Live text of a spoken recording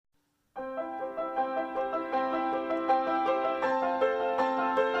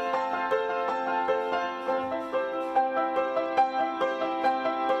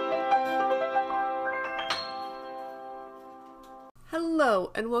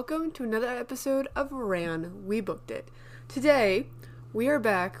and welcome to another episode of Ran, We Booked It. Today, we are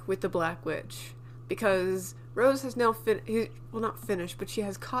back with The Black Witch, because Rose has now not finished, but she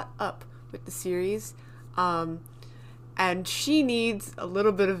has caught up with the series, and she needs a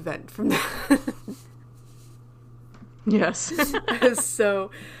little bit of vent from that. Yes.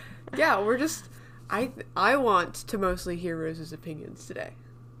 So, yeah, I want to mostly hear Rose's opinions today.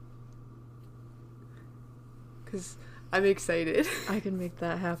 Because I'm excited. I can make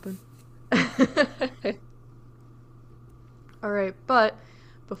that happen. Alright, but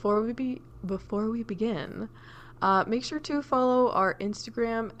before we begin, make sure to follow our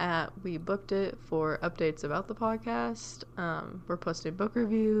Instagram at We Booked It for updates about the podcast. We're posting book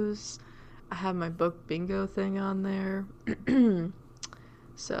reviews. I have my book bingo thing on there.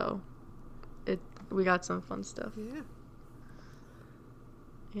 So we got some fun stuff.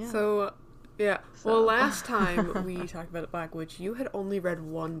 Yeah. So well, last time we talked about The Black Witch, you had only read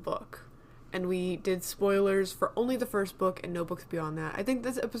one book, and we did spoilers for only the first book and no books beyond that. I think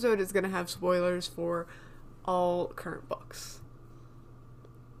this episode is going to have spoilers for all current books.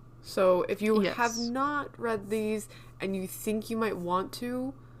 So if you have not read these and you think you might want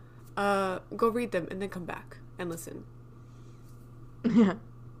to, go read them and then come back and listen. Yeah.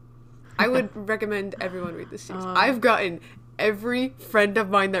 I would recommend everyone read this series. I've gotten every friend of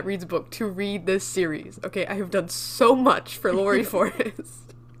mine that reads a book to read this series. Okay, I have done so much for Laurie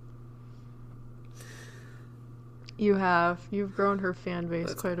Forrest. You've grown her fan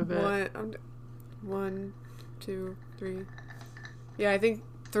base quite a bit. One, 2, 3. Yeah, I think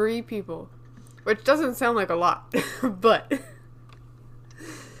 3 people. Which doesn't sound like a lot, but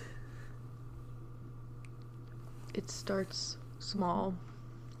it starts small.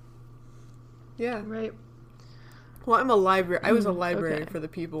 Yeah. Right. Well, I was a library for the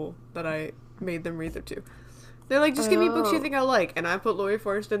people that I made them read them to. They're like, just give me books you think I like, and I put Laurie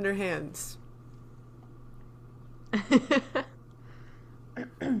Forrest in their hands. So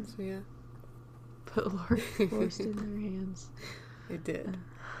yeah. Put Laurie Forrest in their hands. I did.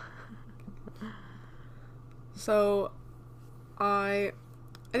 So, I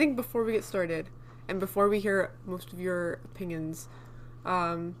think before we get started, and before we hear most of your opinions,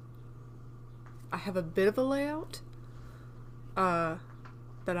 I have a bit of a layout that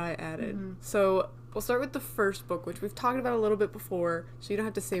I added. Mm-hmm. So we'll start with the first book, which we've talked about a little bit before, so you don't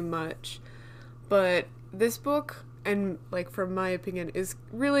have to say much. But this book, and like from my opinion, is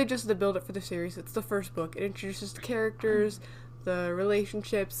really just the build-up for the series. It's the first book. It introduces the characters, the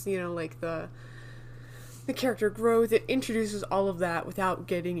relationships, like the character growth. It introduces all of that without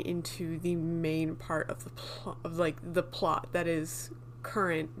getting into the main part of the plot that is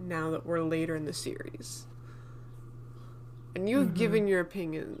current now that we're later in the series. And you've given your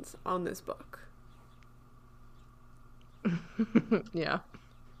opinions on this book. Yeah.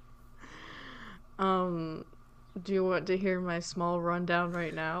 Do you want to hear my small rundown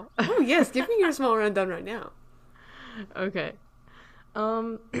right now? Oh yes, give me your small rundown right now. Okay.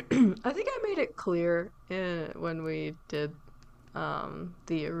 I think I made it clear when we did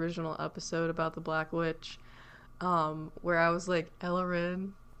the original episode about the Black Witch, where I was like,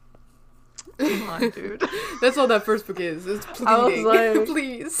 Ellerin, come on, dude. That's all that first book is. It's pleading. I was like,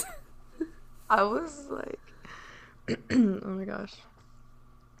 please. I was like, oh my gosh.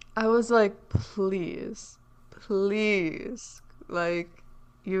 I was like, please, like,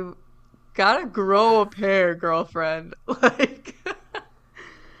 you gotta grow a pair, girlfriend. Like,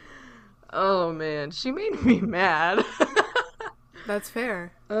 oh man, she made me mad. That's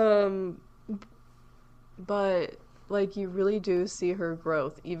fair. But like, you really do see her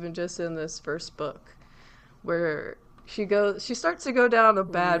growth, even just in this first book, where she starts to go down a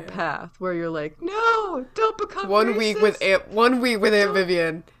bad path, where you're like, no, don't become racist. One week with Aunt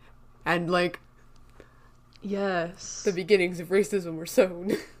Vivian, and like, yes, the beginnings of racism were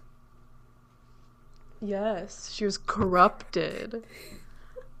sown. Yes, she was corrupted.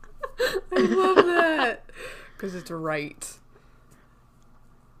 I love that, because it's right.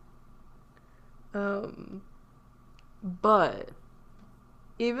 But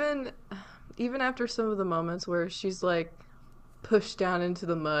even after some of the moments where she's like pushed down into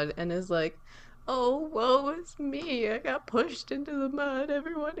the mud and is like, oh, woe is me, I got pushed into the mud,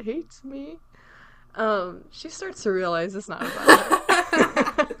 everyone hates me, she starts to realize it's not about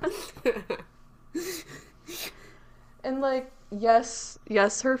her. And like, yes,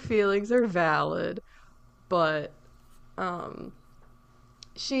 her feelings are valid, but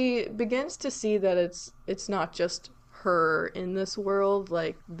she begins to see that it's not just her in this world.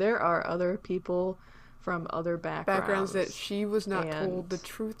 Like, there are other people from other backgrounds that she was not told the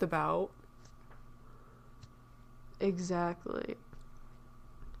truth about. Exactly.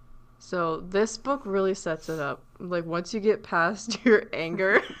 So this book really sets it up. Like once you get past your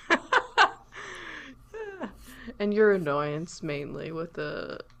anger and your annoyance mainly with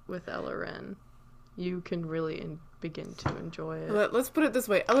Elloren, you can really begin to enjoy it. Let's put it this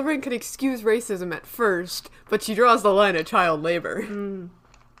way. Elloren can excuse racism at first, but she draws the line at child labor.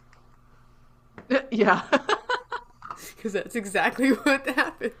 Yeah. Because that's exactly what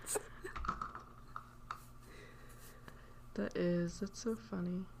happens. That's so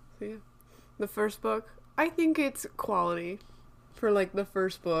funny. So yeah. The first book, I think it's quality for like the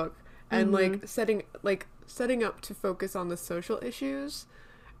first book and like setting up to focus on the social issues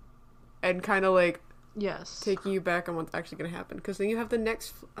and kind of like Yes. taking you back on what's actually going to happen. Because then you have the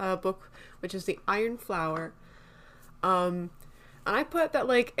next book, which is The Iron Flower. And I put that,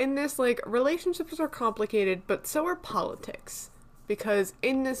 like, in this, like, relationships are complicated, but so are politics. Because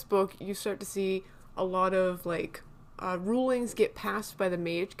in this book, you start to see a lot of, like, rulings get passed by the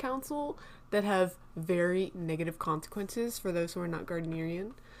Mage Council that have very negative consequences for those who are not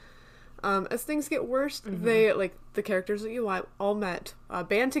Gardnerian. As things get worse, they, like, the characters that you all met,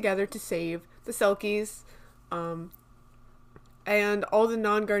 band together to save the Selkies, and all the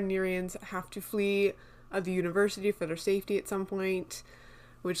non-Gardnerians have to flee the university for their safety at some point,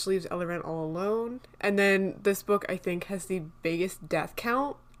 which leaves Elloren all alone. And then this book, I think, has the biggest death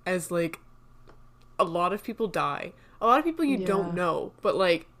count, as, like, a lot of people die. A lot of people you don't know, but,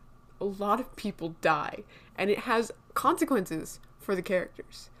 like, a lot of people die. And it has consequences for the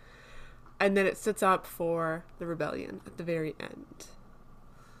characters. And then it sets up for the rebellion at the very end.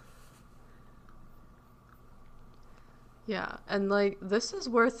 Yeah, and, like, this is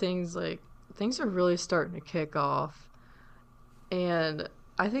where things are really starting to kick off. And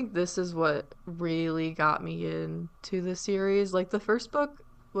I think this is what really got me into the series. Like, the first book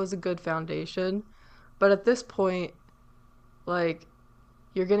was a good foundation, but at this point, like,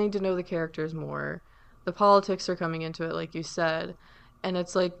 you're getting to know the characters more. The politics are coming into it, like you said, and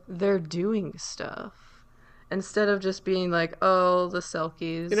it's like they're doing stuff instead of just being like, oh, the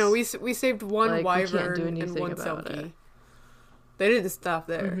Selkies. You know, we saved one like, wyvern do and one about Selkie. it. They didn't stop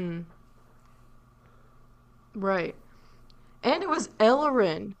there. Mm-hmm. Right. And it was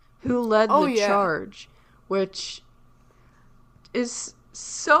Elloren who led the charge, which is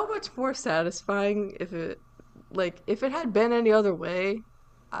so much more satisfying if it had been any other way.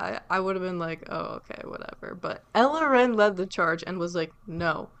 I would have been like, oh, okay, whatever. But Elloren led the charge and was like,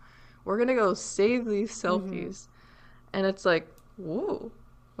 no, we're going to go save these Selkies. Mm-hmm. And it's like, whoa,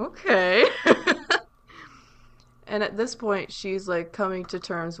 okay. And at this point, she's like coming to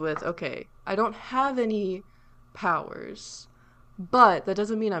terms with, okay, I don't have any powers, but that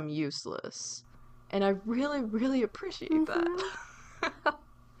doesn't mean I'm useless. And I really, really appreciate that.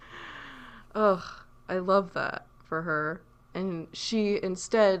 Ugh, I love that for her. And she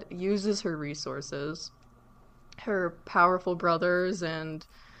instead uses her resources, her powerful brothers, and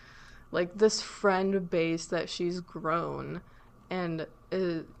like this friend base that she's grown, and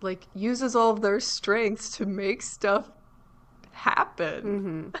like uses all of their strengths to make stuff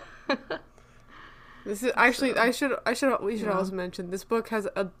happen. Mm-hmm. This is actually we should also mention this book has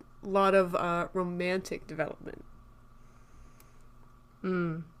a lot of romantic development.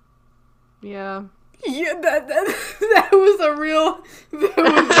 Yeah. Yeah, that was a real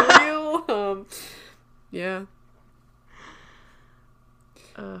yeah.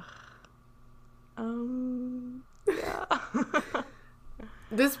 Yeah.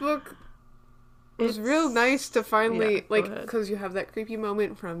 This book was real nice to finally, because you have that creepy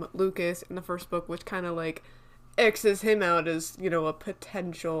moment from Lucas in the first book, which kind of, like, X's him out as, you know, a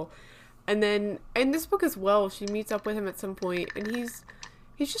potential. And then, in this book as well, she meets up with him at some point, and he's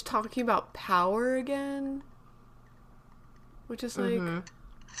just talking about power again. Which is, like,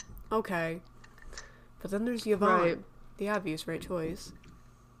 okay. But then there's Yvonne, the obvious right choice.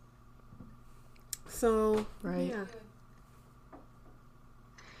 So, yeah.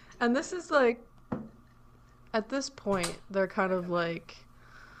 And this is like, at this point, they're kind of like,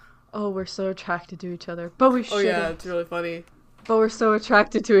 oh, we're so attracted to each other, but we shouldn't. Oh yeah, it's really funny. But we're so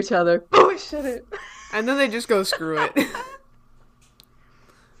attracted to each other, but we shouldn't. And then they just go, screw it.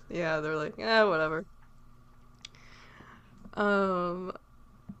 Yeah, they're like, whatever.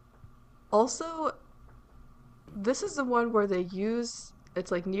 Also, this is the one where they use, it's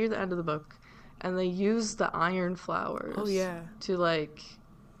like near the end of the book, and they use the iron flowers. Oh yeah. To like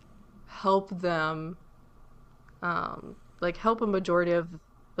help them, like help a majority of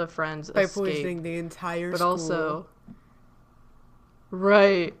the friends by escape. poisoning the entire but school. Also,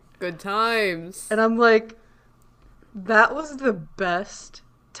 right. Good times. And I'm like, that was the best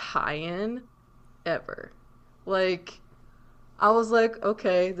tie-in ever. Like, I was like,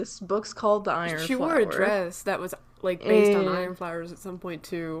 okay, this book's called The Iron She wore a Flower. dress that was like based on And iron flowers at some point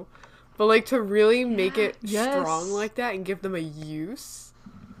too. But like to really make yeah, it strong yes. like that and give them a use.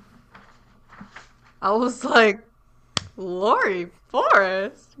 I was like, Lori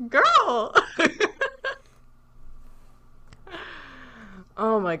Forrest, girl.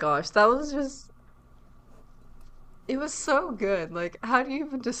 Oh my gosh, that was just, it was so good. Like, how do you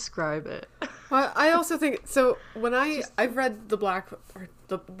even describe it? Well, I also think so. When Just, I've read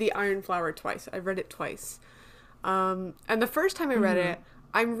the Iron Flower twice. I've read it twice. And the first time I read mm-hmm. it,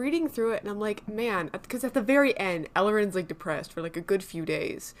 I'm reading through it and I'm like, man, because at the very end, Elleren's like depressed for like a good few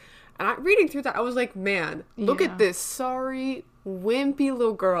days. And I'm reading through that, I was like, man, look at Yeah. this sorry, wimpy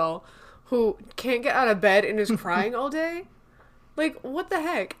little girl who can't get out of bed and is crying all day. Like, what the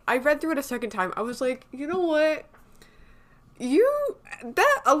heck? I read through it a second time. I was like, you know what?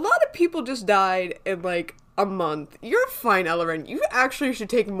 That a lot of people just died in like a month. You're fine, Elleren. You actually should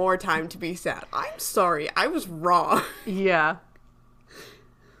take more time to be sad. I'm sorry. I was wrong. Yeah.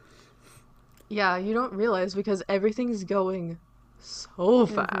 Yeah, you don't realize because everything's going so hmm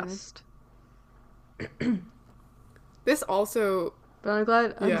fast. This also,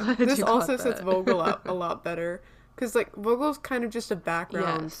 But I'm yeah, glad this you caught also sets that. Vogel up a lot better. Because, like, Vogel's kind of just a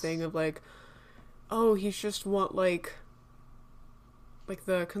background thing Yes. of, like, oh, he's just what, like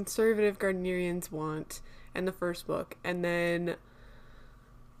the conservative Gardnerians want in the first book. And then,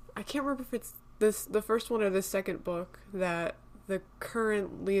 I can't remember if it's the first one or the second book that the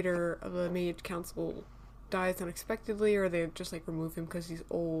current leader of the Mage Council dies unexpectedly, or they just like remove him because he's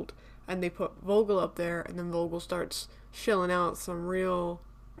old, and they put Vogel up there, and then Vogel starts shilling out some real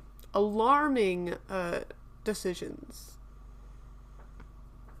alarming decisions.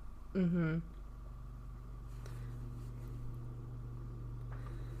 Mm-hmm.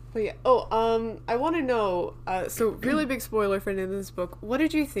 But yeah, I want to know, so really big spoiler for in this book, what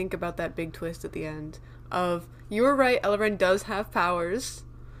did you think about that big twist at the end of, you were right, Elrond does have powers.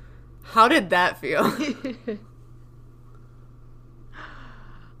 How did that feel?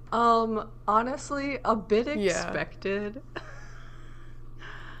 Honestly, a bit Yeah. expected.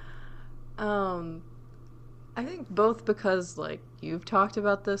 Um, I think both because like you've talked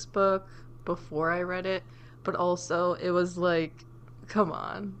about this book before I read it, but also it was like, come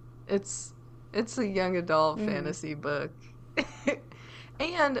on. It's a young adult Mm-hmm. fantasy book.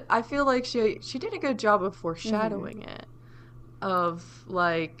 And I feel like she did a good job of Mm-hmm. foreshadowing it. Of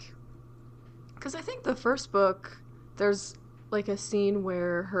like, because I think the first book, there's like a scene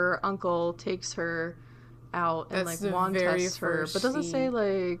where her uncle takes her out and That's like the wand very tests her, but first doesn't say scene.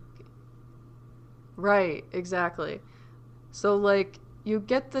 like, right, exactly. So like you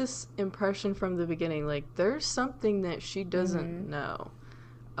get this impression from the beginning, like there's something that she doesn't Mm-hmm. know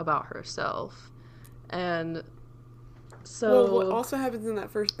about herself. And Well, what so, also happens in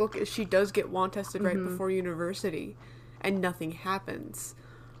that first book is she does get wand tested right mm-hmm, before university, and nothing happens.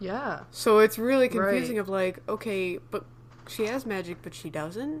 yeah, So it's really confusing right, of like, okay, but she has magic, but she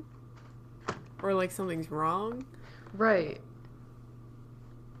doesn't? Or like something's wrong? right,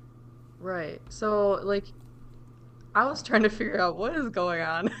 right. So like I was trying to figure out what is going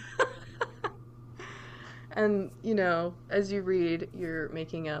on. And, you know, as you read, you're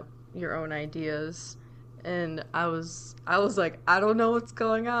making up your own ideas. And I was like, I don't know what's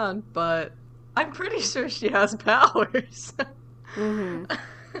going on, but I'm pretty sure she has powers. Mm-hmm.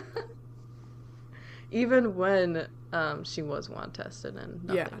 Even when she was wand tested and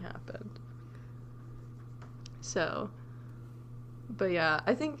Yeah. nothing happened. So, but yeah,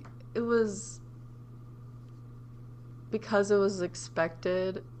 I think it was because it was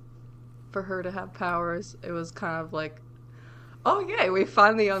expected for her to have powers. It was kind of like, oh yay, we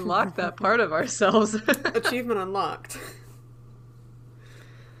finally unlocked that part of ourselves. Achievement unlocked.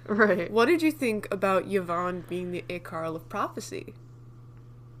 Right. What did you think about Yvonne being the Icarl of prophecy?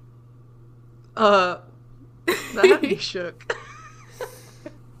 Uh, that had me shook.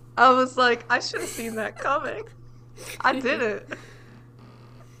 I was like, I should have seen that coming. I didn't.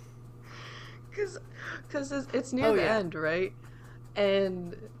 Cause, cause it's near Oh the yeah. end, right?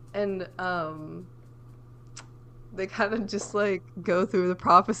 And and they kind of just like go through the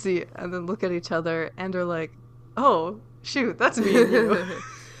prophecy and then look at each other and are like, oh shoot, that's me and you.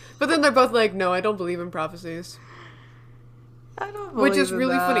 But then they're both like, no, I don't believe in prophecies. I don't Which is believe in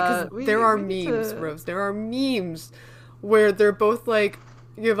really funny because that. there are We need memes, to. Rose. There are memes where they're both like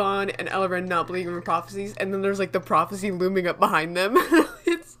Yvonne and Elrond not believing in prophecies, and then there's like the prophecy looming up behind them.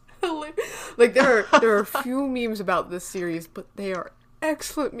 It's hilarious. Like there are a few memes about this series, but they are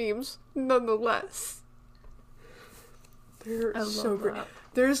excellent memes nonetheless. They're I so love great. that.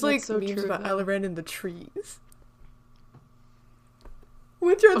 There's That's like so memes true about though. Elrond in the trees.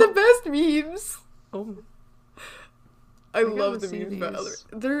 which are the best memes. Oh, I gotta love the see memes about these.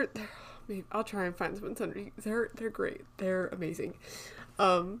 Ellerin. Maybe I'll try and find some and send you. They're great. They're amazing.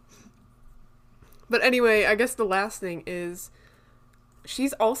 But anyway, I guess the last thing is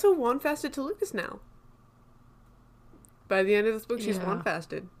she's also one-fasted to Lucas now. By the end of this book, she's Yeah.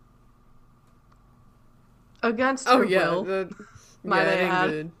 one-fasted. against her will. Might I that add.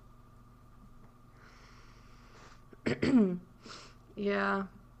 ain't good. Yeah.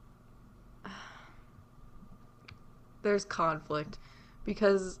 There's conflict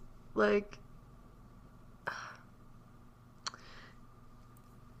because, like,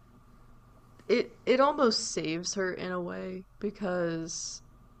 it almost saves her in a way because,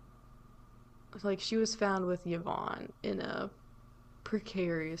 like, she was found with Yvonne in a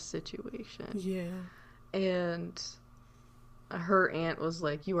precarious situation, Yeah. and her aunt was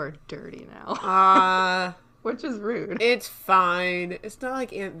like, "You are dirty now," which is rude. It's fine. It's not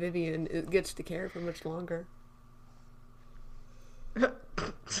like Aunt Vivian gets to care for much longer.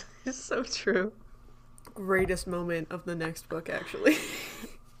 It's so true. Greatest moment of the next book, actually.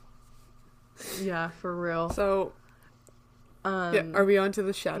 Yeah, for real. So, yeah, are we on to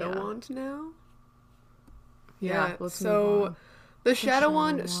the Shadow yeah. Wand now? Yeah, let's so move on. the Shadow Shadow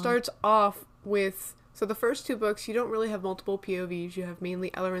Wand Wand. starts off with, so the first two books, you don't really have multiple POVs. You have mainly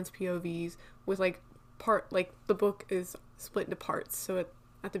Elleren's POVs with the book is split into parts. So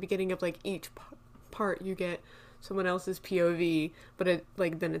at the beginning of like each part, you get someone else's POV, but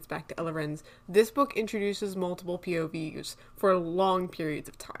then it's back to Elleren's. This book introduces multiple POVs for long periods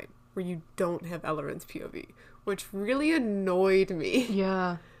of time where you don't have Elleren's POV, which really annoyed me.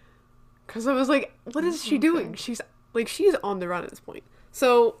 Yeah. Because I was like, what is she doing? She's on the run at this point.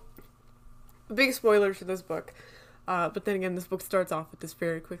 So, big spoilers for this book. But then again, this book starts off with this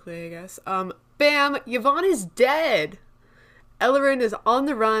very quickly, I guess. Bam! Yvonne is dead! Elleren is on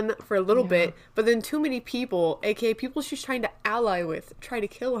the run for a little bit, but then too many people, aka people she's trying to ally with, try to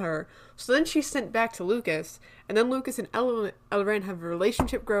kill her. So then she's sent back to Lucas, and then Lucas and Elleren have a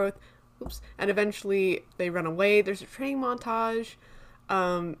relationship growth, and eventually they run away. There's a training montage,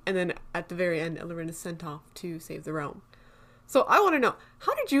 and then at the very end, Elleren is sent off to save the realm. So I want to know,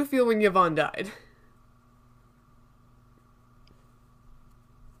 how did you feel when Yvonne died?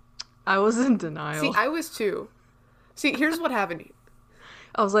 I was in denial. See, I was too. See, here's what happened.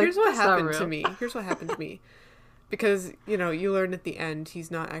 I was like, Here's what "That's not happened to real." me. Here's what happened to me. Because, you learn at the end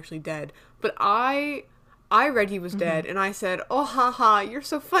he's not actually dead. But I read he was dead, and I said, "Oh, haha, you're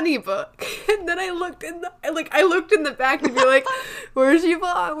so funny, book." And then I looked in the back to be like, "Where's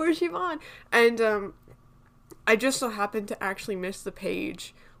Yvonne? Where's Yvonne?" And I just so happened to actually miss the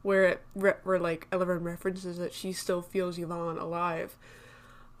page where Elleren references that she still feels Yvonne alive.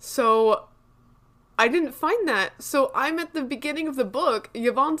 So I didn't find that. So I'm at the beginning of the book,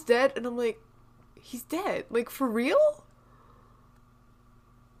 Yvonne's dead, and I'm like, he's dead. Like, for real?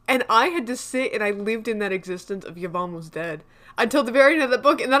 And I had to sit and I lived in that existence of Yvonne was dead until the very end of the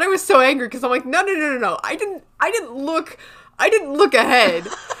book, and then I was so angry because I'm like, no. I didn't look ahead.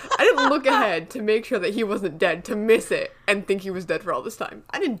 I didn't look ahead to make sure that he wasn't dead, to miss it and think he was dead for all this time.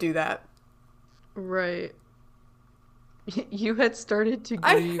 I didn't do that. Right. You had started to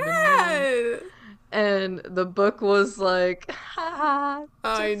I grieve. had. And the book was like, ha.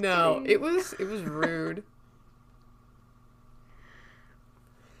 I just know. kidding. It was rude.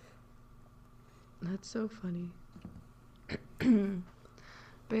 That's so funny.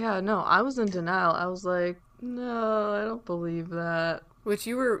 But yeah, no, I was in denial. I was like, no, I don't believe that. Which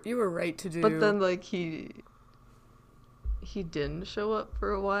you were right to do. But then, like, he didn't show up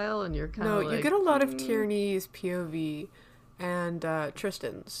for a while, and you're kind of like... you get a lot of Tierney's POV and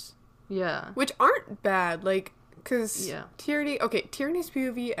Tristan's. Yeah. Which aren't bad, like, because Yeah. Tierney's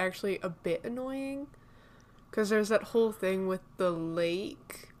POV actually a bit annoying. Because there's that whole thing with the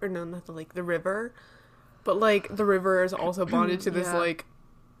lake, or no, not the lake, the river. But, like, the river is also bonded to this, Yeah. like,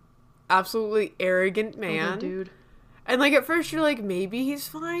 absolutely arrogant man. Other dude. And, like, at first you're like, maybe he's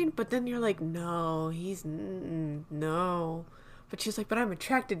fine, but then you're like, no, he's, no. But she's like, but I'm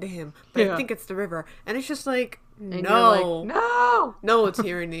attracted to him, but Yeah. I think it's the river. And it's just like, And you're no. like, no! No,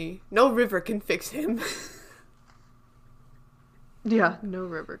 Tyranny. No river can fix him. Yeah, no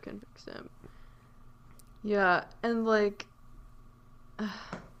river can fix him. Yeah, and, like,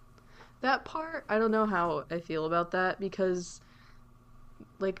 that part, I don't know how I feel about that, because,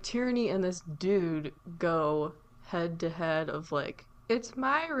 like, Tyranny and this dude go head to head of, like, it's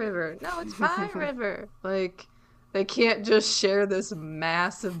my river. No, it's my river. Like, they can't just share this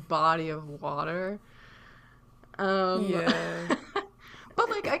massive body of water. Yeah. But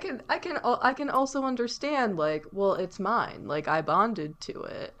like I can also understand like, well, it's mine. Like I bonded to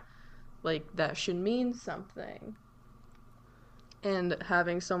it. Like that should mean something. And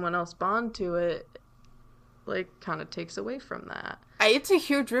having someone else bond to it like kind of takes away from that. It's a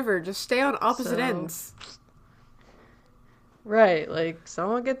huge river. Just stay on opposite ends. Right, like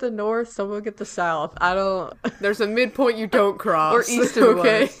someone get the north, someone get the south. I don't. There's a midpoint you don't cross. Or east and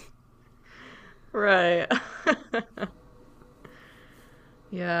west. Right.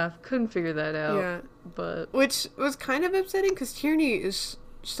 Yeah, couldn't figure that out. Yeah. But which was kind of upsetting because Tierney is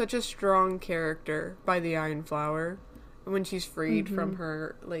such a strong character by the Iron Flower. When she's freed from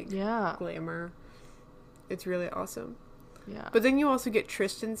her glamour, it's really awesome. Yeah. But then you also get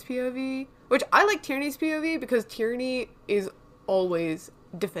Tristan's POV, which I like Tierney's POV because Tierney is always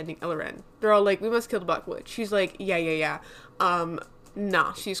defending Elren. They're all like, we must kill the Black Witch. She's like, yeah.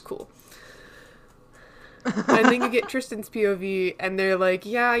 Nah, she's cool. And then you get Tristan's POV, and they're like,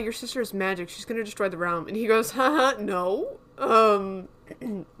 yeah, your sister's magic. She's gonna destroy the realm. And he goes, haha, no.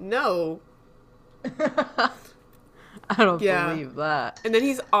 No. I don't believe that. And then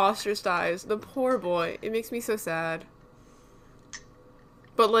he's ostracized. The poor boy. It makes me so sad.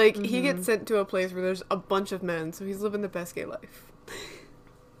 But, like, he gets sent to a place where there's a bunch of men, so he's living the best gay life.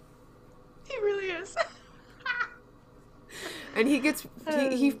 He really is. And he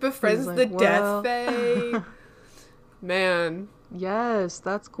befriends the Death Fae. Man. Yes,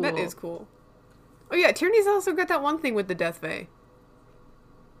 that's cool. That is cool. Oh yeah, Tierney's also got that one thing with the Death Fae.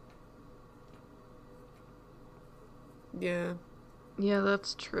 Yeah. Yeah,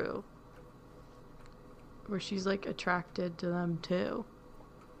 that's true. Where she's, like, attracted to them, too.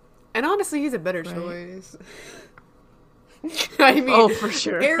 And honestly, he's a better choice. I mean, oh, for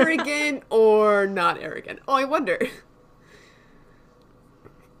sure. Arrogant or not arrogant? Oh, I wonder.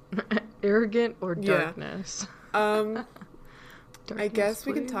 Arrogant or darkness? Darkness, I guess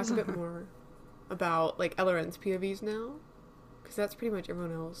we please. can talk a bit more about, like, Elren's POVs now. Because that's pretty much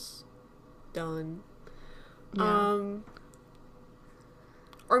everyone else done. Yeah.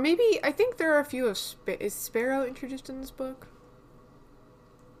 Or maybe, I think there are a few of... is Sparrow introduced in this book?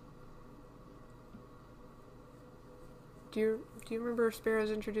 Do you remember if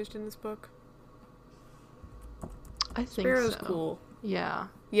Sparrow's introduced in this book? I think Sparrow's so. cool. Yeah.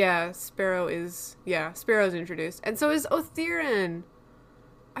 Yeah, Sparrow's introduced. And so is Otherin.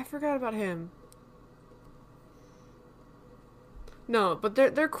 I forgot about him. No, but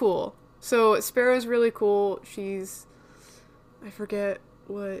they're cool. So Sparrow's really cool. She's... I forget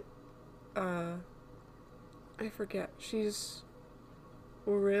what... She's...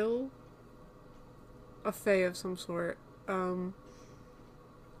 Auril? A fae of some sort. And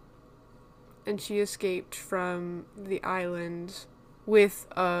she escaped from the island with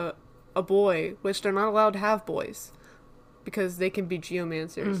a boy, which they're not allowed to have boys because they can be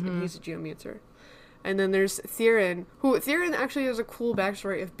geomancers, and he's a geomancer. And then there's Theron, Theron actually has a cool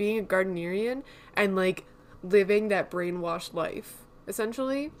backstory of being a Gardnerian and, like, living that brainwashed life,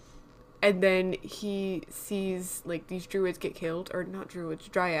 essentially. And then he sees, like, these druids get killed, or not druids,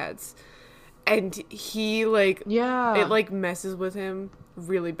 dryads. And he, like, it, like, messes with him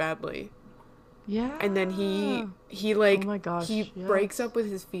really badly. Yeah. And then he like, oh my gosh, he breaks up with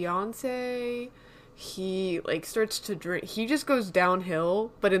his fiance. He, like, starts to drink. He just goes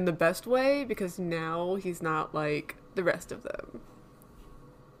downhill, but in the best way, because now he's not like the rest of them.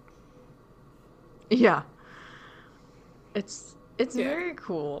 Yeah. It's very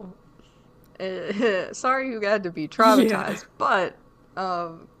cool. Sorry you had to be traumatized, but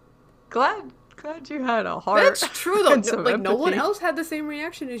glad you had a heart. That's true though. Like, empathy. no one else had the same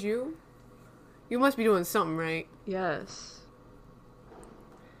reaction as you. You must be doing something right. Yes.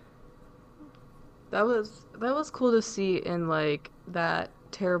 That was cool to see in, like, that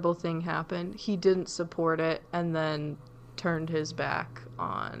terrible thing happened. He didn't support it and then turned his back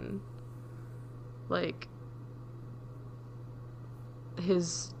on, like,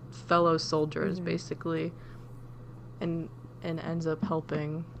 his fellow soldiers, basically, and ends up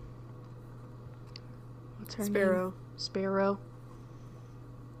helping. What's her name? Sparrow.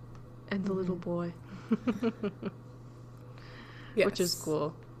 And the little boy. Yes. Which is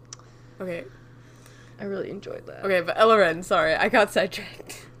cool. Okay. I really enjoyed that. Okay, but Elren, sorry, I got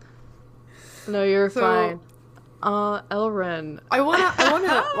sidetracked. No, you're fine. Elren. I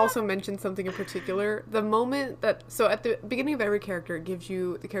wanna also mention something in particular. The moment that, so at the beginning of every character, it gives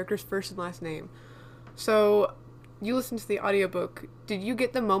you the character's first and last name. So you listened to the audiobook. Did you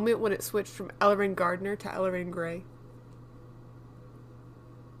get the moment when it switched from Elren Gardner to Elren Grey?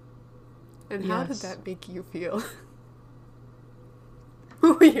 And how did that make you feel?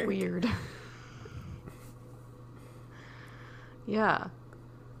 Weird. Yeah.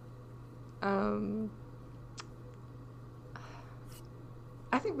 Um,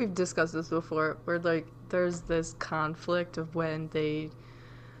 I think we've discussed this before, where like there's this conflict of when they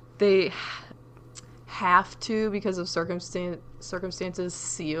have to, because of circumstances,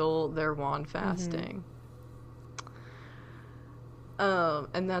 seal their wand fasting.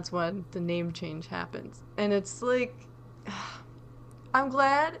 And that's when the name change happens. And it's like, I'm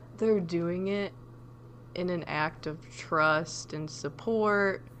glad they're doing it in an act of trust and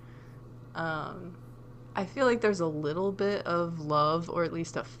support. I feel like there's a little bit of love, or at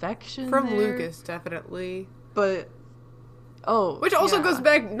least affection From there, Lucas, definitely. but Which also goes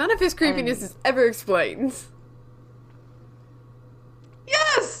back, none of his creepiness is ever explained.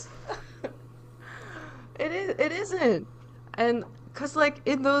 Yes! It isn't. And cuz like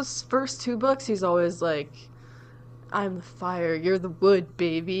in those first 2 books he's always like, I'm the fire, you're the wood,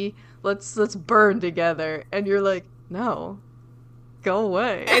 baby. Let's burn together. And you're like, no. Go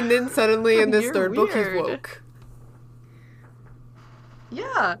away. And then suddenly in this third book he's weird. woke.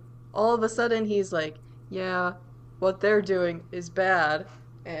 Yeah. All of a sudden he's like, yeah, what they're doing is bad,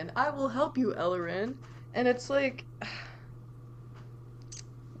 and I will help you, Ellerin. And it's like,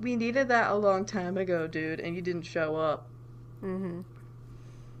 we needed that a long time ago, dude, and you didn't show up.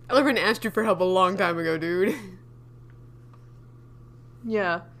 Ellerin asked you for help a long time ago, dude.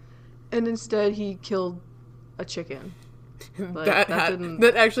 Yeah. And instead he killed a chicken. Like,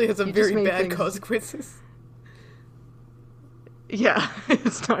 that actually has some he just very made bad things- consequences. Yeah,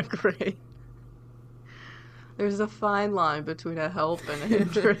 it's not great. There's a fine line between a help and a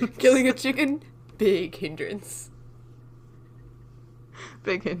hindrance. Killing a chicken, big hindrance.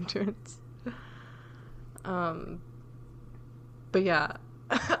 Big hindrance. But yeah,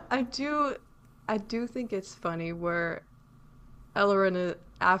 I do think it's funny where Ellerin,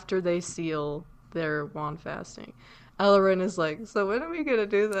 after they seal their wand fasting, Ellerin is like, so when are we gonna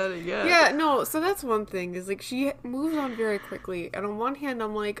do that again? Yeah, no, so that's one thing, is like she moves on very quickly. And on one hand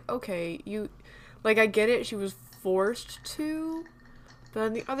I'm like, okay, like I get it, she was forced to. But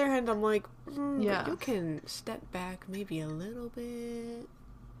on the other hand I'm like, Yeah. but you can step back maybe a little bit.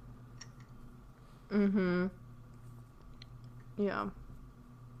 Mm-hmm. Yeah.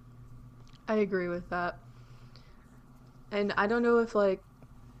 I agree with that. And I don't know if, like,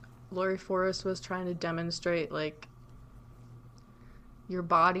 Laurie Forrest was trying to demonstrate, like, your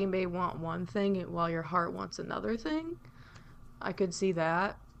body may want one thing while your heart wants another thing. I could see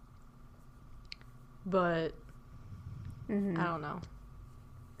that. But, I don't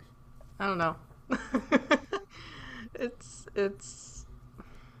know. It's...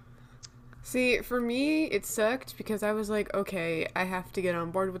 See, for me, it sucked because I was like, okay, I have to get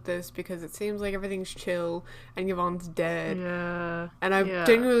on board with this because it seems like everything's chill and Yvonne's dead. Yeah. And I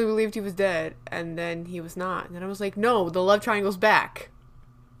genuinely believed he was dead, and then he was not. And then I was like, no, the love triangle's back.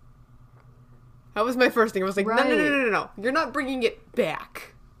 That was my first thing. I was like, Right. no. You're not bringing it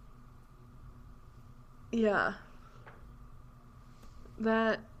back. Yeah.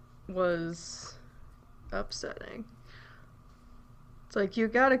 That was upsetting. It's like, you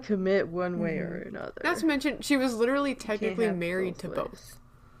gotta commit one way or another. Not to mention, she was literally technically have married both to ways. both.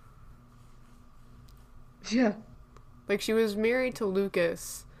 Yeah. Like, she was married to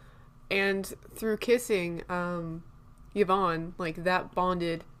Lucas, and through kissing Yvonne, like, that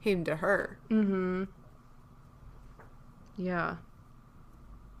bonded him to her. Mm-hmm. Yeah.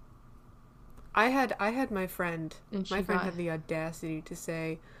 I had my friend. And she My friend got- had the audacity to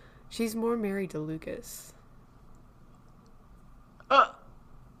say, she's more married to Lucas.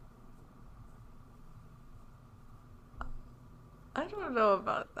 I don't know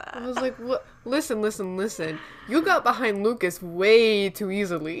about that. I was like, what? Listen. You got behind Lucas way too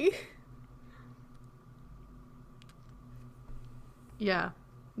easily. Yeah.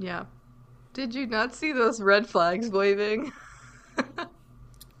 Did you not see those red flags waving?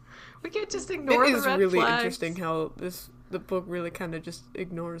 We can't just ignore It the is red really flags. interesting how the book really kind of just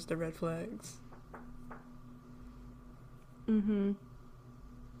ignores the red flags. Mm-hmm.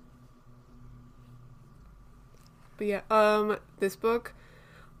 But yeah, this book,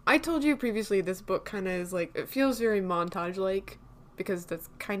 I told you previously, this book kind of is like, it feels very montage-like, because that's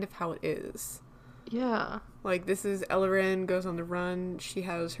kind of how it is. Yeah. Like, this is Ellerin goes on the run, she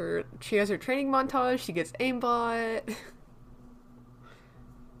has her training montage, she gets aimbot.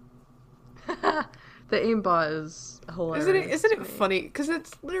 The aimbot is hilarious. Isn't to it me. funny? Because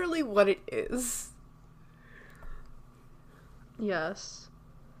it's literally what it is. Yes.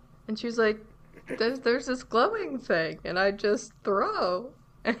 And she's like, there's this glowing thing, and I just throw.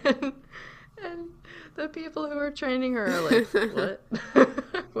 And the people who are training her are like, what?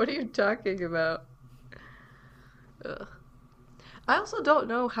 What are you talking about? Ugh. I also don't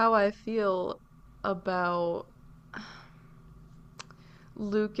know how I feel about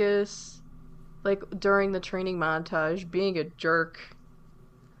Lucas, like, during the training montage, being a jerk.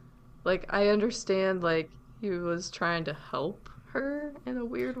 Like, I understand, like, he was trying to help her in a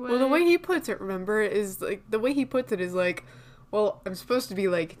weird Well, the way way. he puts it, remember, is like the way he puts it is like, well, I'm supposed to be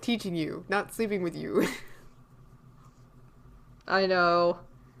like teaching you, not sleeping with you. I know.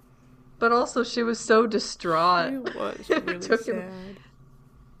 But also, she was so distraught. She was It really took him. sad.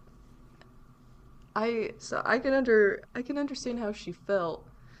 I can understand how she felt,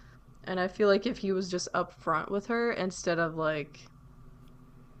 and I feel like if he was just upfront with her instead of like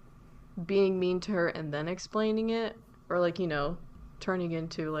being mean to her and then explaining it, or like, turning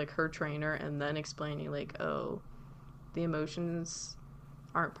into like her trainer and then explaining like, oh, the emotions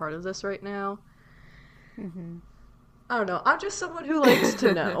aren't part of this right now. Mm-hmm. I don't know. I'm just someone who likes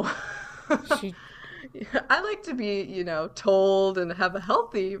to know. She I like to be, told and have a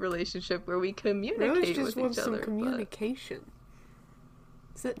healthy relationship where we Rose communicate just with each wants some other. But communication.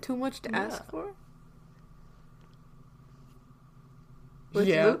 Is that too much to yeah, ask for? with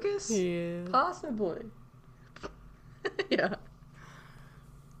Yeah. Lucas, Yeah. possibly. Yeah,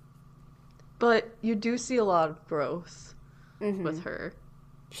 but you do see a lot of growth Mm-hmm. with her.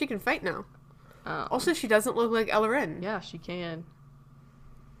 She can fight now. Um, Also, she doesn't look like Elren. yeah, she can.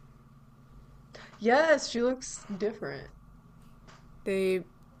 Yes, she looks different. They I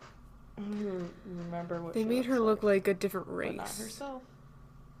don't even remember what they she made her looks look like, like a different but not race. herself.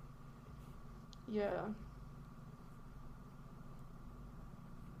 Yeah.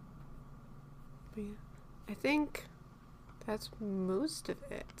 But yeah, I think that's most of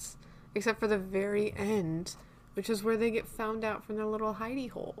it, except for the very end, which is where they get found out from their little hidey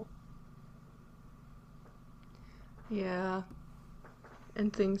hole. Yeah.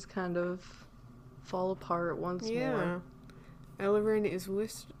 And things kind of fall apart once Yeah. more. Ellerin is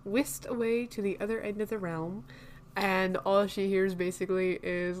whisked away to the other end of the realm, and all she hears basically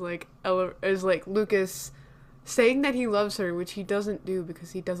is like Lucas saying that he loves her, which he doesn't do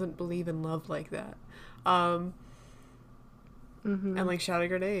because he doesn't believe in love like that. And like shouting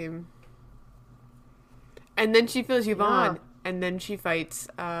her name. And then she feels Yvonne, Yeah. and then she fights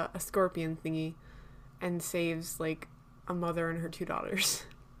a scorpion thingy and saves like a mother and her two daughters.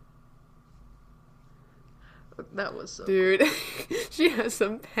 That was so Dude, she has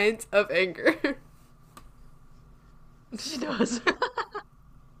some pent up anger. cool. She does.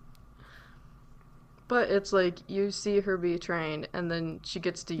 But it's like you see her be trained and then she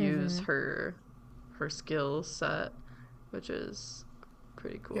gets to use her skill set, which is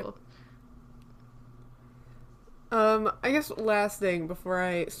pretty cool. Yep. I guess last thing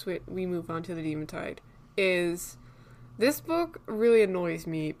before we move on to the Demon Tide is this book really annoys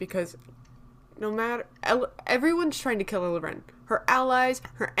me because no matter everyone's trying to kill Elren. Her allies,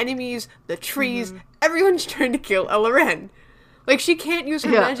 her enemies, the trees, everyone's trying to kill Elren. Like she can't use her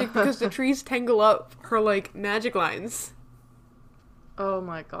magic because the trees tangle up her like magic lines. Oh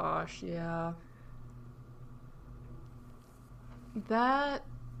my gosh, yeah. That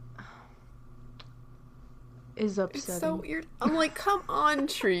is upsetting. It's so weird. I'm like, come on,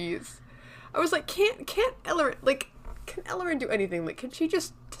 trees. I was like, can't Ellerin can Ellerin do anything? Like, can she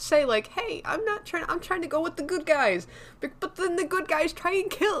just say like, hey, I'm trying to go with the good guys, but then the good guys try and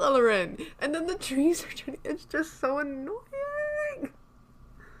kill Ellerin, and then the trees are trying. It's just so annoying.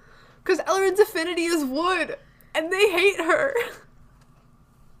 Because Ellerin's affinity is wood, and they hate her.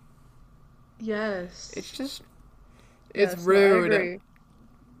 Yes. It's just, Yes, it's no, I rude. agree.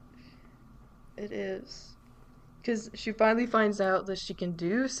 It is. Because she finally finds out that she can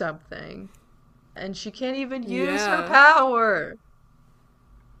do something. And she can't even use her Yeah. power.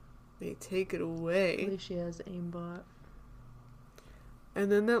 They take it At away. least she has aimbot.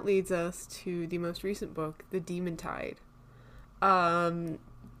 And then that leads us to the most recent book, The Demon Tide.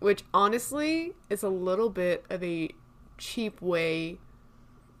 Which honestly is a little bit of a cheap way.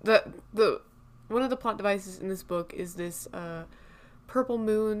 The one of the plot devices in this book is this purple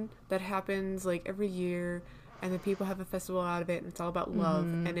moon that happens like every year, and the people have a festival out of it, and it's all about love,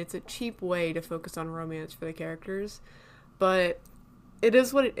 and it's a cheap way to focus on romance for the characters, but it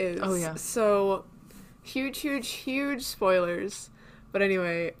is what it is. Oh, yeah. So huge spoilers. But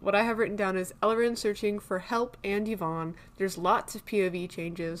anyway, what I have written down is Ellerin searching for help and Yvonne. There's lots of POV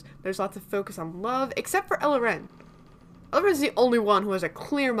changes. There's lots of focus on love, except for Ellerin. Ellerin is the only one who has a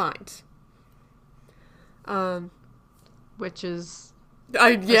clear mind. Which is...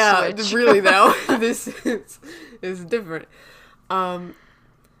 Yeah, switch. really though, this is different.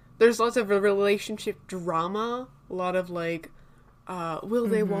 There's lots of relationship drama, a lot of like will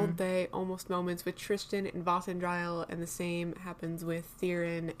they, won't they, almost moments with Tristan and Vassandryle, and the same happens with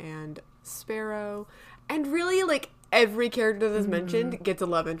Theron and Sparrow. And really, like, every character that's mentioned gets a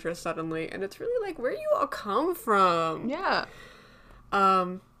love interest suddenly, and it's really like, where you all come from? Yeah.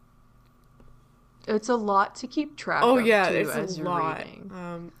 It's a lot to keep track Oh of, yeah, too, it's as a you're lot.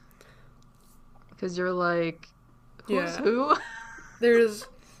 reading. Because you're like, who's Yeah. who? There's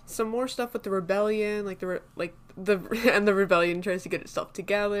some more stuff with the rebellion, like and the rebellion tries to get itself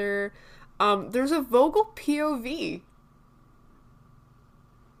together. There's a Vogel POV.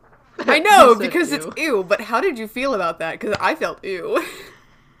 I know, You said because it's ew. ew, but how did you feel about that? Because I felt ew.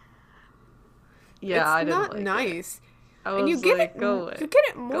 Yeah, It's I didn't not like it. nice. I And you was get like, it, go away. you get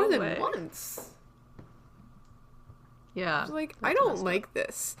it more Go than away. once. Yeah. I was like, I that's don't messed up. like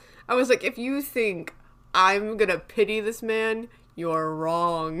this. I was like, if you think I'm gonna pity this man, you're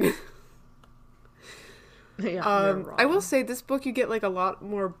wrong. Yeah, you're wrong. I will say this book you get like a lot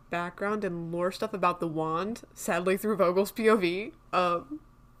more background and lore stuff about the wand, sadly through Vogel's POV.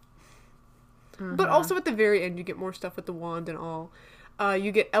 But also at the very end you get more stuff with the wand and all.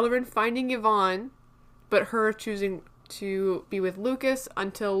 You get Ellerin finding Yvonne, but her choosing to be with Lucas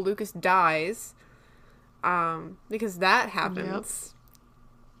until Lucas dies. Because that happens.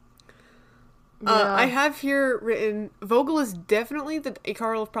 Yeah. I have here written, Vogel is definitely the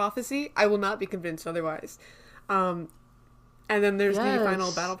Icarl of prophecy. I will not be convinced otherwise. And then there's the final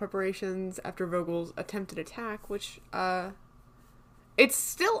Yes. battle preparations after Vogel's attempted attack, which, it's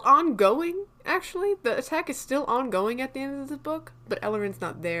still ongoing, actually. The attack is still ongoing at the end of the book, but Ellerin's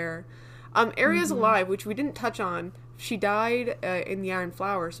not there. Arya's alive, which we didn't touch on. She died in the Iron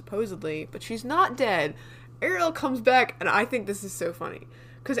Flower, supposedly, but she's not dead. Ariel comes back, and I think this is so funny.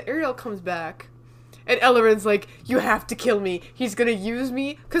 Because Ariel comes back, and Ellerin's like, you have to kill me. He's gonna use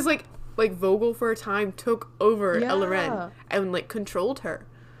me. Because, like Vogel for a time took over Yeah. Ellerin and, like, controlled her.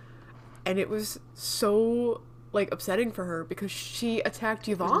 And it was so, like, upsetting for her because she attacked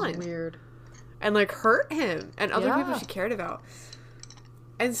It was Yvonne weird. and, like, hurt him and other people Yeah. she cared about.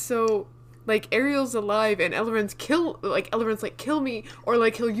 And so, like, Ariel's alive and Ellerin's like, kill me, or,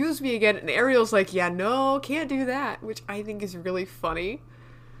 like, he'll use me again, and Ariel's like, yeah, no, can't do that, which I think is really funny,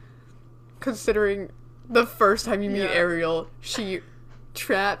 considering the first time you meet Yeah. Ariel, she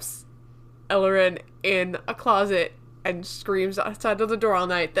traps Ellerin in a closet and screams outside of the door all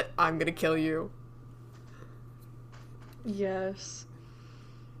night that I'm gonna kill you. Yes.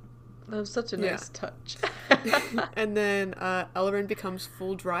 That was such a Yeah. nice touch. And then Ellerin becomes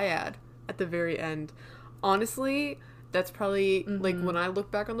full dryad at the very end. Honestly, that's probably, like, when I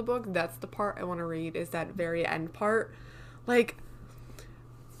look back on the book, that's the part I want to read, is that very end part. Like,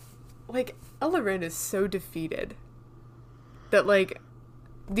 Ellerin is so defeated that, like,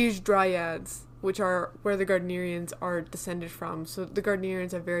 these dryads, which are where the Gardnerians are descended from, so the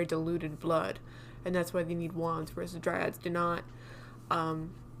Gardnerians have very diluted blood, and that's why they need wands, whereas the dryads do not.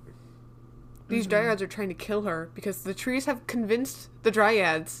 These dryads are trying to kill her because the trees have convinced the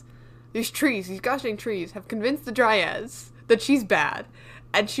dryads, these gosh dang trees, have convinced the dryads that she's bad.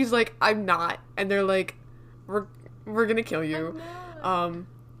 And she's like, I'm not. And they're like, we're gonna kill you. And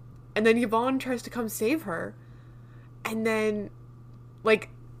then Yvonne tries to come save her. And then, like,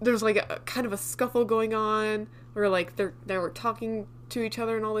 there's, like, a kind of a scuffle going on where, like, they were talking to each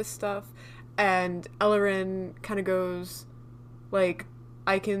other and all this stuff. And Ellerin kind of goes, like,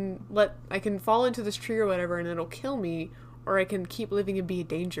 I can fall into this tree or whatever and it'll kill me, or I can keep living and be a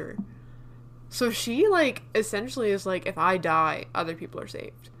danger. So she, like, essentially is like, if I die, other people are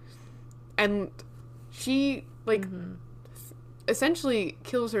saved. And she, like, essentially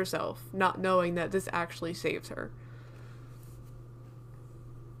kills herself, not knowing that this actually saves her.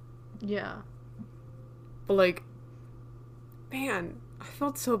 Yeah. But, like, man, I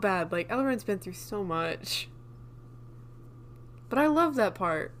felt so bad. Like, Ellerin's been through so much. But I love that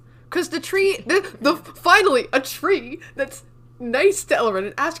part. Because the tree, finally, a tree that's nice to Ellerin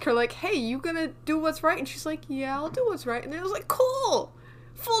and ask her, like, hey, you gonna do what's right? And she's like, yeah, I'll do what's right. And it was like, cool!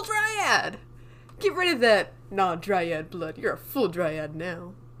 Full dryad! Get rid of that non-dryad blood. You're a full dryad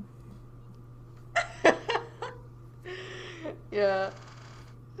now. Yeah.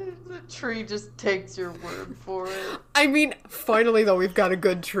 The tree just takes your word for it. I mean, finally, though, we've got a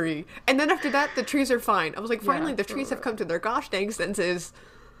good tree. And then after that, the trees are fine. I was like, finally, Yeah, the trees have come to their gosh dang senses.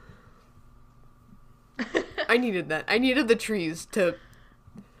 I needed that. I needed the trees to...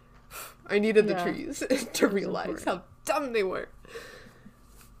 I needed the Yeah, trees to realize important. how dumb they were.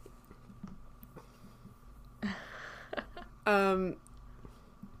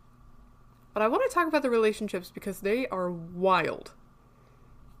 But I want to talk about the relationships because they are wild.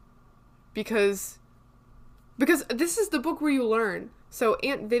 Because Because this is the book where you learn. So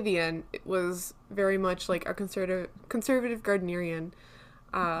Aunt Vivian was very much like a conservative Gardnerian,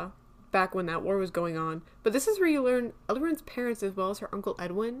 back when that war was going on. But this is where you learn Elrond's parents, as well as her uncle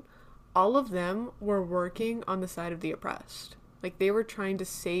Edwin, all of them were working on the side of the oppressed. Like, they were trying to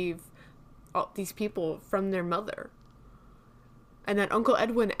save all these people from their mother. And that Uncle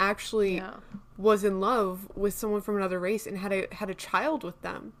Edwin actually was in love with someone from another race and had a child with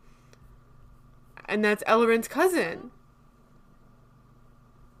them. And that's Elrond's cousin.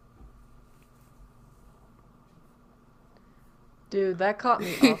 Dude, that caught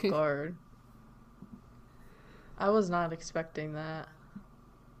me off guard. I was not expecting that.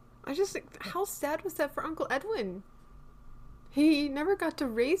 I just think, how sad was that for Uncle Edwin? He never got to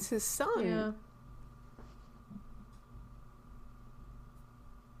raise his son. Yeah.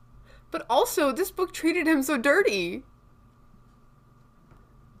 But also, this book treated him so dirty.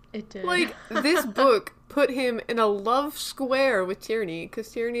 It did. Like, this book put him in a love square with Tierney, because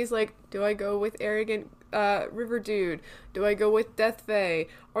Tierney's like, do I go with arrogant river dude? Do I go with Death Fae?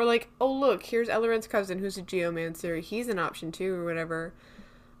 Or like, oh look, here's Elrond's cousin who's a geomancer. He's an option too, or whatever.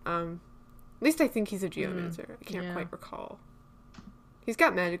 At least I think he's a geomancer. I can't quite recall. He's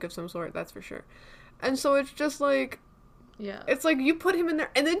got magic of some sort, that's for sure. And so it's just like, yeah. It's like, you put him in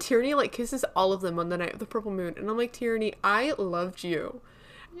there, and then Tierney, like, kisses all of them on the night of the Purple Moon. And I'm like, Tierney, I loved you.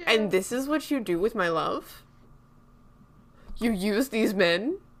 Yeah. And this is what you do with my love? You use these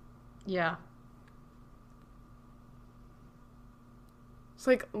men? Yeah. It's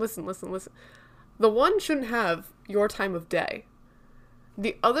like, listen. The one shouldn't have your time of day.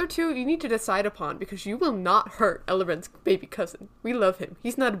 The other two, you need to decide upon, because you will not hurt Elrond's baby cousin. We love him.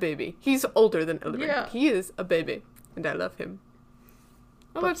 He's not a baby. He's older than Elrond. Yeah. He is a baby. And I love him.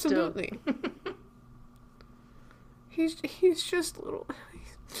 Oh, but absolutely. He's just little.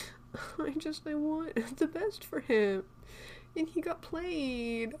 I want the best for him. And he got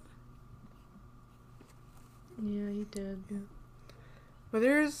played. Yeah, he did. Yeah. But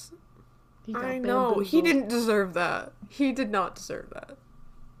I know, he didn't deserve that. He did not deserve that.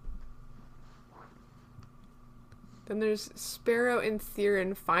 Then there's Sparrow and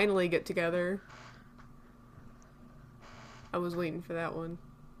Theron finally get together. I was waiting for that one.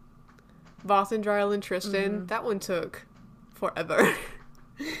 Vothendryle and Tristan, that one took forever.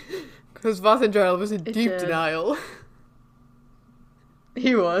 Because Vothendryle was in deep denial.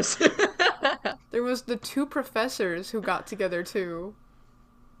 He was. There was the two professors who got together too.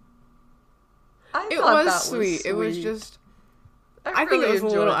 It was sweet. It was just... I think it was a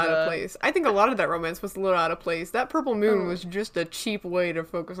little out of place. I think a lot of that romance was a little out of place. That Purple Moon was just a cheap way to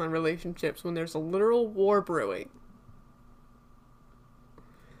focus on relationships when there's a literal war brewing.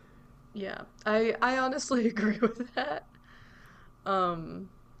 Yeah, I honestly agree with that.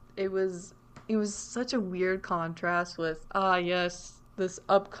 It was such a weird contrast with, yes, this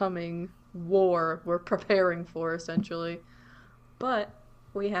upcoming war we're preparing for, essentially. But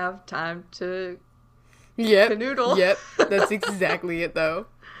we have time to canoodle. Yep, that's exactly it, though.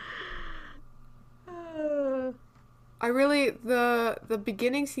 I really, the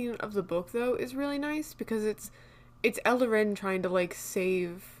beginning scene of the book, though, is really nice, because it's Elrond trying to, like,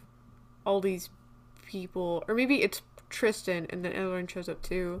 save all these people, or maybe it's Tristan, and then Elrond shows up,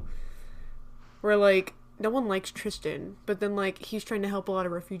 too, where, like, no one likes Tristan, but then, like, he's trying to help a lot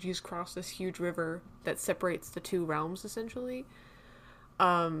of refugees cross this huge river that separates the two realms, essentially.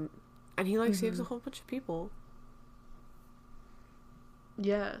 And he, like, saves a whole bunch of people.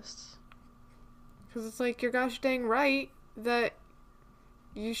 Yes. Because it's like, you're gosh dang right that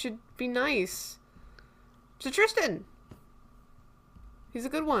you should be nice to Tristan. He's a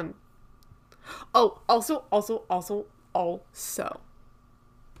good one. Oh, also,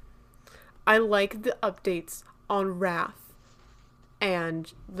 I like the updates on Wrath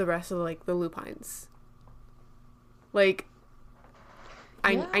and the rest of, like, the Lupines. Like,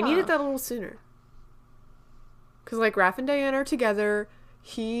 I needed that a little sooner. Because, like, Raph and Diane are together.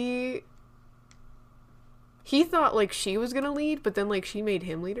 He thought, like, she was gonna lead, but then, like, she made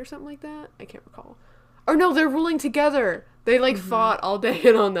him lead or something like that. I can't recall. Or no, they're ruling together. They, like, fought all day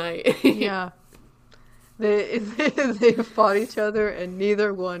and all night. Yeah. They fought each other, and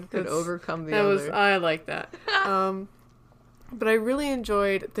neither one could overcome the other. I like that. But I really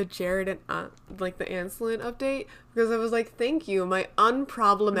enjoyed the Jared and, like, the Ancelin update, because I was like, thank you, my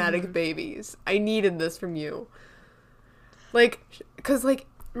unproblematic babies. I needed this from you. Like, because, like,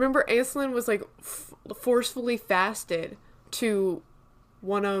 remember Ancelin was, like, forcefully fasted to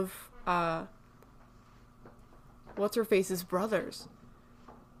one of, What's-Her-Face's brothers.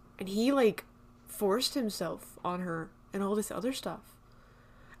 And he, like, forced himself on her and all this other stuff.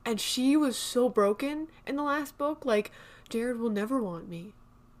 And she was so broken in the last book. Like, Jared will never want me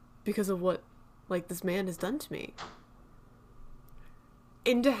because of what, like, this man has done to me.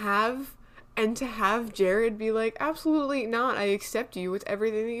 And to have Jared be like, absolutely not, I accept you with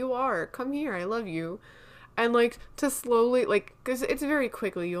everything that you are. Come here, I love you. And, like, to slowly, like, because it's very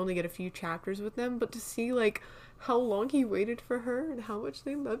quickly, you only get a few chapters with them, but to see, like, how long he waited for her and how much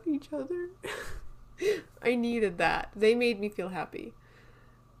they love each other. I needed that. They made me feel happy.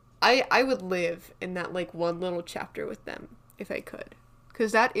 I would live in that, like, one little chapter with them if I could.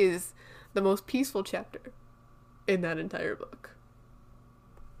 Because that is the most peaceful chapter in that entire book.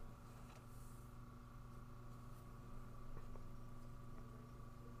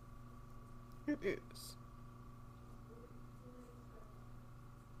 It is.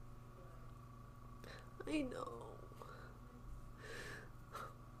 I know.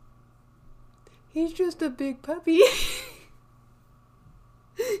 He's just a big puppy.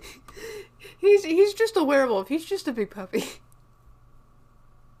 He's just a werewolf. He's just a big puppy.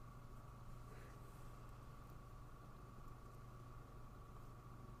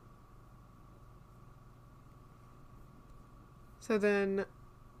 So then,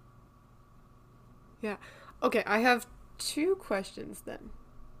 yeah. Okay, I have 2 questions then.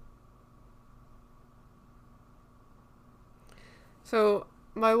 So,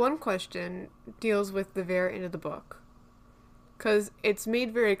 my one question deals with the very end of the book. Because it's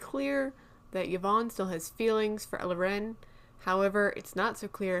made very clear that Yvonne still has feelings for Elloren. However, it's not so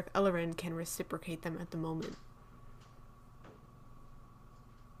clear if Elloren can reciprocate them at the moment.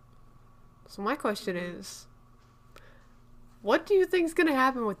 So my question is, what do you think's gonna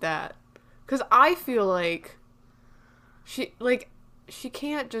happen with that? Because I feel like she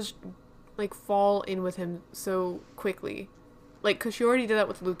can't just, like, fall in with him so quickly. Like, because she already did that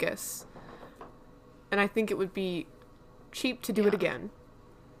with Lucas. And I think it would be cheap to do it again.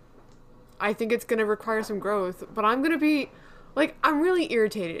 I think it's going to require some growth. But I'm going to be, like, I'm really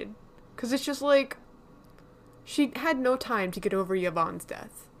irritated. Because it's just, like, she had no time to get over Yvonne's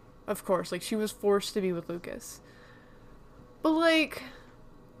death. Of course, like, she was forced to be with Lucas. But, like,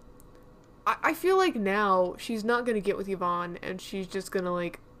 I feel like now she's not going to get with Yvonne. And she's just going to,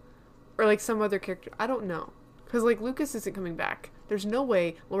 like, or, like, some other character. I don't know. Because, like, Lucas isn't coming back. There's no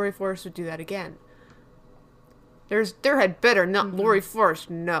way Laurie Forrest would do that again. There had better not Laurie Forrest,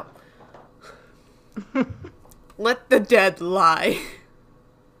 no. Let the dead lie.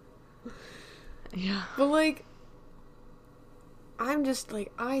 Yeah. But, like, I'm just,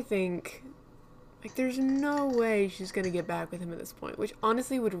 like, I think, like, there's no way she's gonna get back with him at this point. Which,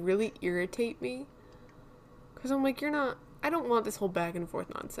 honestly, would really irritate me. Because I'm like, I don't want this whole back and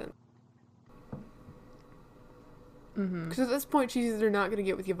forth nonsense. Because at this point, she's either not going to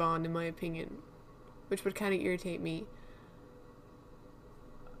get with Yvonne, in my opinion. Which would kind of irritate me.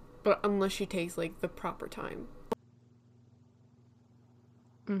 But unless she takes, like, the proper time.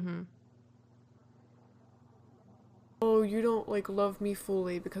 Oh, you don't, like, love me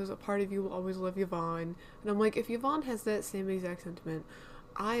fully because a part of you will always love Yvonne. And I'm like, if Yvonne has that same exact sentiment,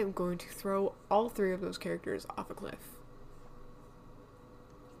 I am going to throw all 3 of those characters off a cliff.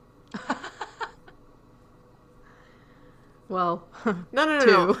 Well,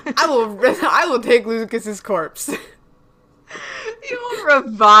 no. I will take Lucas's corpse. You won't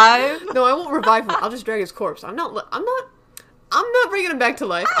revive? No, I won't revive him. I'll just drag his corpse. I'm not bringing him back to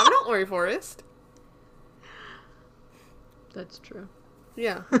life. I'm not Laurie Forrest. That's true.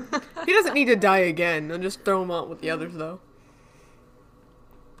 Yeah. He doesn't need to die again. I'll just throw him out with the others, though.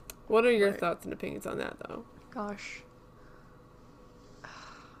 What are your thoughts and opinions on that, though? Gosh.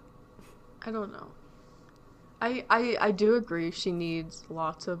 I don't know. I do agree she needs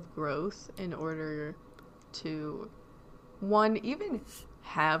lots of growth in order to, one, even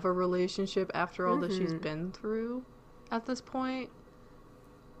have a relationship after all that she's been through at this point.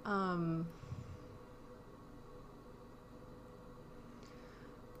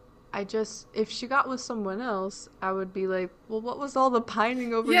 If she got with someone else, I would be like, well, what was all the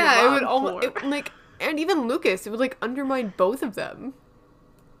pining over your it would for? like, and even Lucas, it would, like, undermine both of them.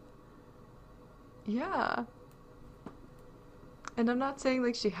 Yeah. And I'm not saying,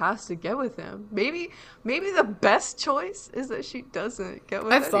 like, she has to get with him. Maybe the best choice is that she doesn't get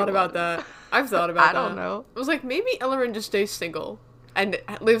with I've thought about that. I don't know. I was like, maybe Elloren just stays single and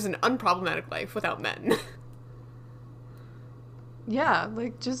lives an unproblematic life without men. Yeah,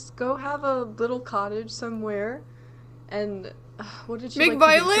 like, just go have a little cottage somewhere and what did she make like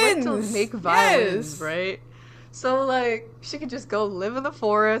violins? To do? She liked to make violins, yes. Right? So, like, she could just go live in the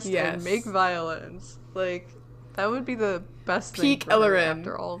forest and make violins. Like, that would be the best Peak thing for her Elloren.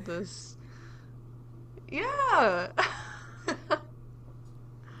 after all this. Yeah.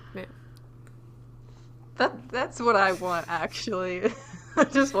 Man, That's what I want, actually. I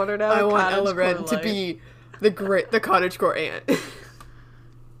just want her to have I a want cottagecore Ella Ren to life. be the cottagecore aunt.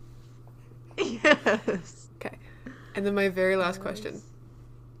 Yes. Okay. And then my very last question.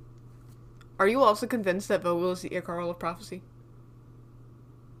 Are you also convinced that Vogel is the Icarl of prophecy?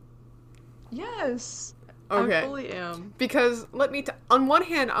 Yes. I Okay. fully am. Because on one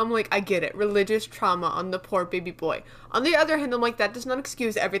hand, I'm like, I get it. Religious trauma on the poor baby boy. On the other hand, I'm like, that does not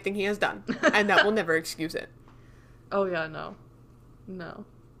excuse everything he has done. And that will never excuse it. Oh, yeah, no. No.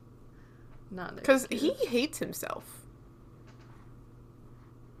 Not an Because he excuse. hates himself.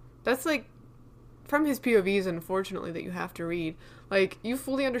 That's like, from his POVs, unfortunately, that you have to read. Like, you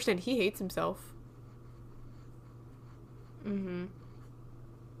fully understand he hates himself. Mm-hmm.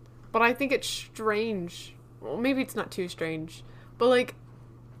 But I think it's strange. Well, maybe it's not too strange. But, like,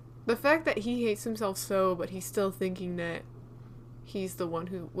 the fact that he hates himself so, but he's still thinking that he's the one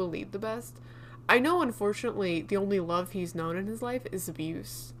who will lead the best. I know, unfortunately, the only love he's known in his life is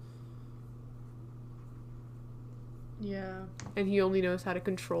abuse. Yeah. And he only knows how to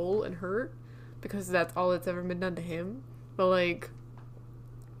control and hurt because that's all that's ever been done to him. But, like,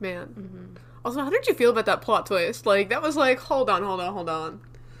 man. Mm-hmm. Also, how did you feel about that plot twist? Like, that was like, hold on.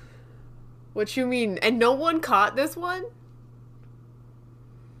 What you mean? And no one caught this one?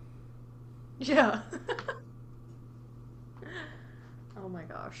 Yeah. Oh my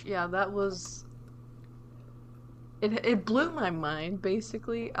gosh. Yeah, that was... It blew my mind,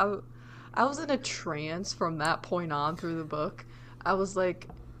 basically. I was in a trance from that point on through the book. I was like,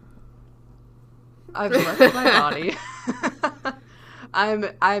 I've left my body.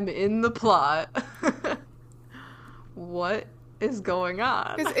 I'm in the plot. What is going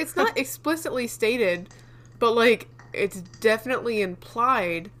on? Because it's not explicitly stated, but, like, it's definitely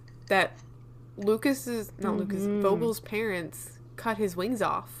implied that Vogel's parents cut his wings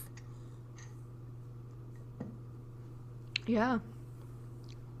off. Yeah.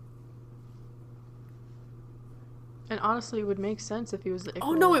 And honestly, it would make sense if he was the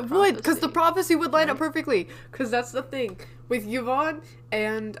Oh, no, it would, because the prophecy would line up right? perfectly. Because that's the thing. With Yvonne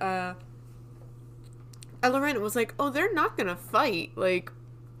and, Ella was like, oh, they're not gonna fight. Like,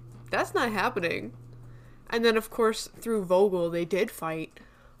 that's not happening. And then, of course, through Vogel, they did fight.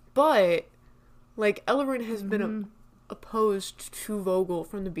 But, like, Ella has been opposed to Vogel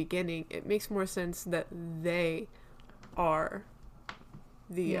from the beginning. It makes more sense that they are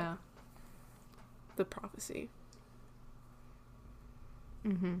the prophecy.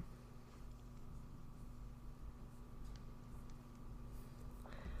 Mm-hmm.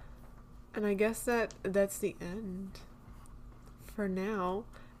 And I guess that's the end for now.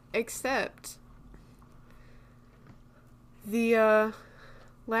 Except the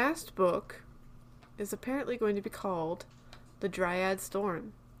last book is apparently going to be called The Dryad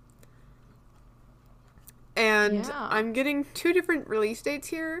Storm. And I'm getting 2 different release dates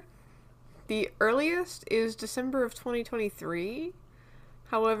here. The earliest is December of 2023.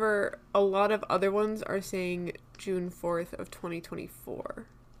 However, a lot of other ones are saying June 4th of 2024.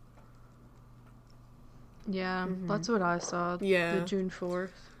 Yeah, that's what I saw. Yeah. The June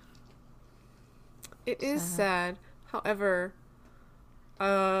 4th. It is sad. However,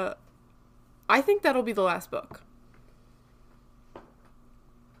 I think that'll be the last book.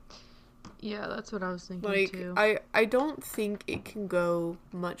 Yeah, that's what I was thinking Like, too. I don't think it can go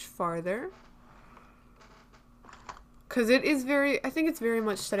much farther. Because I think it's very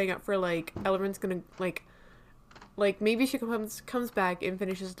much setting up for, like, Elrond's gonna, like maybe she comes back and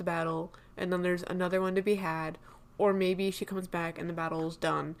finishes the battle, and then there's another one to be had, or maybe she comes back and the battle's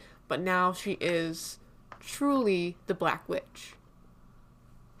done, but now she is truly the Black Witch.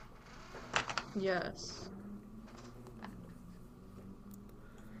 Yes.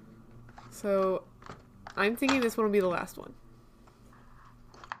 So, I'm thinking this one will be the last one.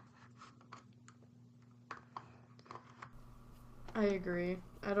 I agree.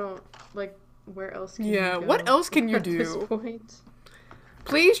 I don't, like, where else can you Yeah, go what else can you at this do? point?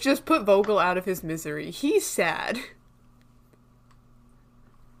 Please just put Vogel out of his misery. He's sad.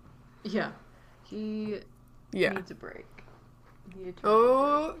 Yeah. He needs a break.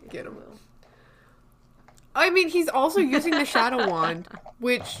 Get him. I mean, he's also using the Shadow Wand,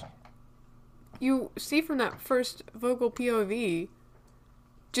 which you see from that first Vogel POV,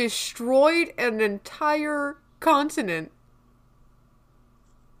 destroyed an entire continent.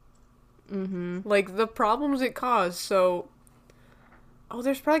 Mm-hmm. Like, the problems it caused, so... Oh,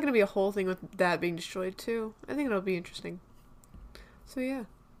 there's probably going to be a whole thing with that being destroyed, too. I think it'll be interesting. So, yeah.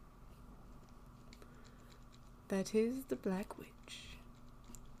 That is the Black Witch.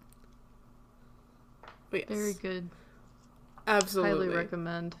 But yes. Very good. Absolutely. Highly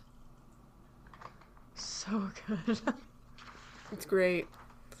recommend. So good. It's great.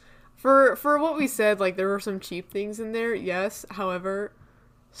 For what we said, like, there were some cheap things in there, yes. However,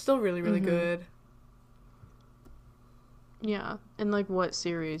 still really, really good. Yeah. And, like, what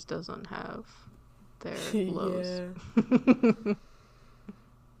series doesn't have their lows?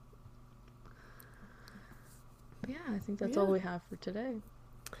 But yeah, I think that's all we have for today.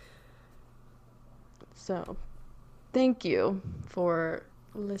 So, thank you for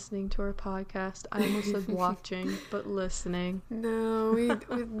listening to our podcast. I almost said watching, but listening. No, we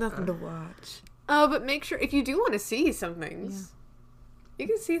have nothing to watch. Oh, but make sure, if you do want to see some things, you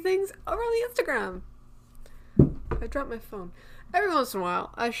can see things over on the Instagram. I dropped my phone. Every once in a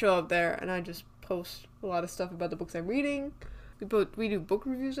while, I show up there and I just post a lot of stuff about the books I'm reading. We do book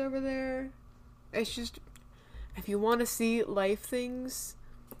reviews over there. It's just, if you want to see life things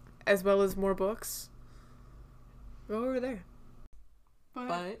as well as more books, go over there.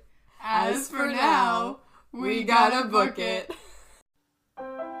 But as for now, we gotta book it.